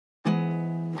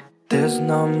There's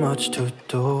not much to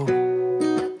do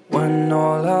when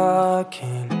all I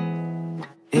can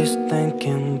is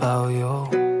thinking about you.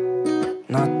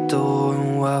 Not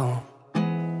doing well,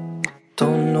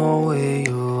 don't know where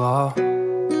you are,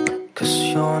 'cause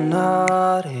you're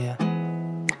not here.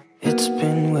 It's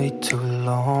been way too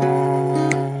long.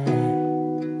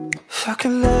 If I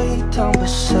could lay down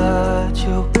beside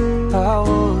you, I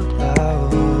would,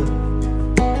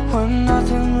 when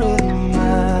nothing really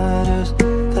matters.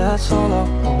 That's all I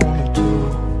wanna do.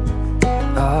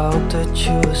 I hope that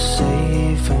you are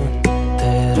safe and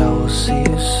that I will see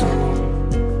you soon.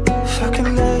 If I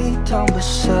could lay down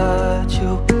beside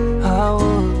you, I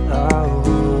would, I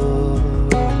would,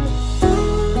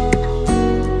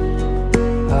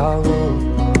 I would,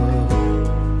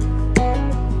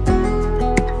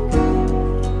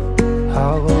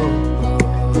 I would.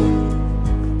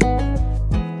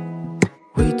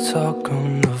 We talk on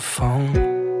the phone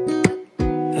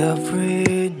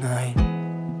every night.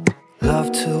 Love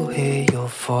to hear your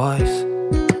voice.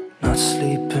 Not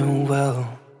sleeping well,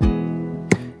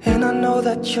 and I know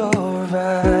that you're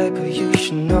right, but you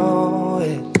should know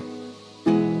it.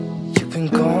 You've been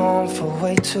gone for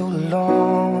way too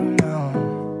long now.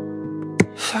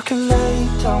 If I could lay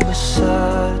down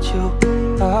beside you,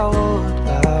 I would,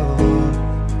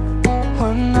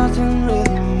 when nothing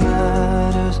really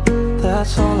matters.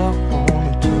 That's all I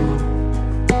wanna do.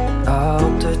 I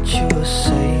hope that you are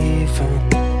safe and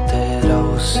that I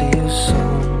will see you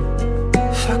soon.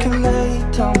 If I can lay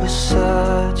down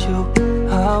beside you,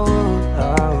 I would,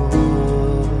 I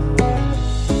would.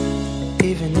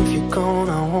 Even if you're gone,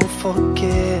 I won't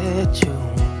forget you.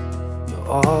 You're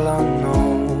all I know,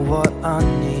 what I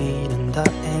need, and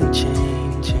that ain't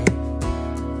changing.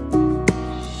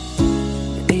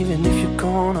 And even if you're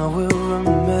gone, I will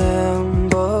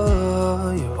remember.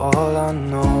 You're all I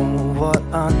know, what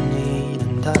I need,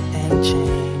 and that ain't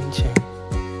changing.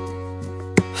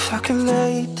 If I could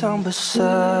lay down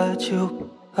beside you,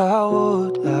 I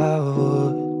would,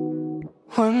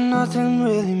 when nothing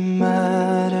really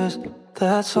matters.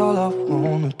 That's all I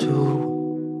wanna do.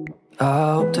 I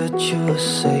hope that you are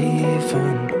safe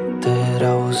and that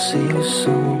I will see you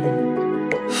soon.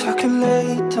 If I could lay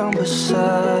down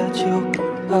beside you,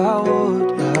 I would,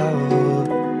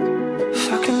 if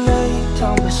I could lay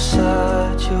down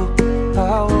beside you, I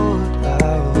would,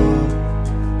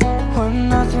 when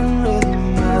nothing really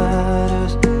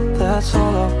matters. That's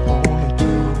all I wanna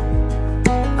do.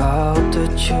 I hope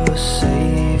that you are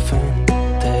safe and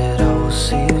that I will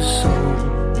see you soon.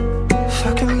 If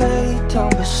I could lay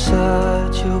down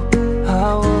beside you, I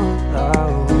would, I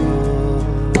would,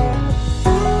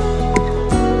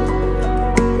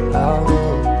 I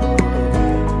would,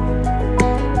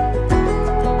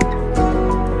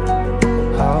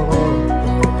 I would.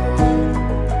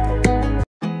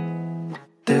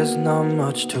 There's not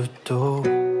much to do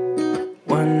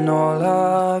when all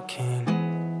I can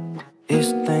is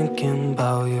thinking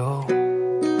about you.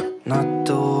 Not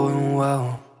doing well,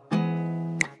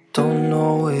 don't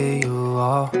know where you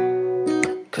are,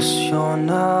 'cause you're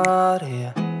not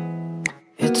here.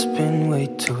 It's been way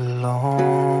too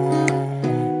long.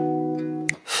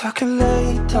 If I could lay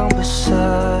down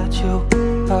beside you,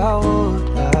 I would,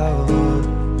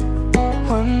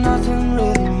 when nothing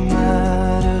really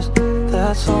matters.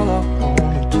 That's all I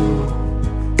wanna do.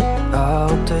 I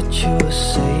hope that you are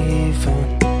safe and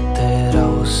that I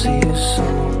will see you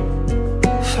soon.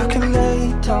 If I could lay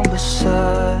down beside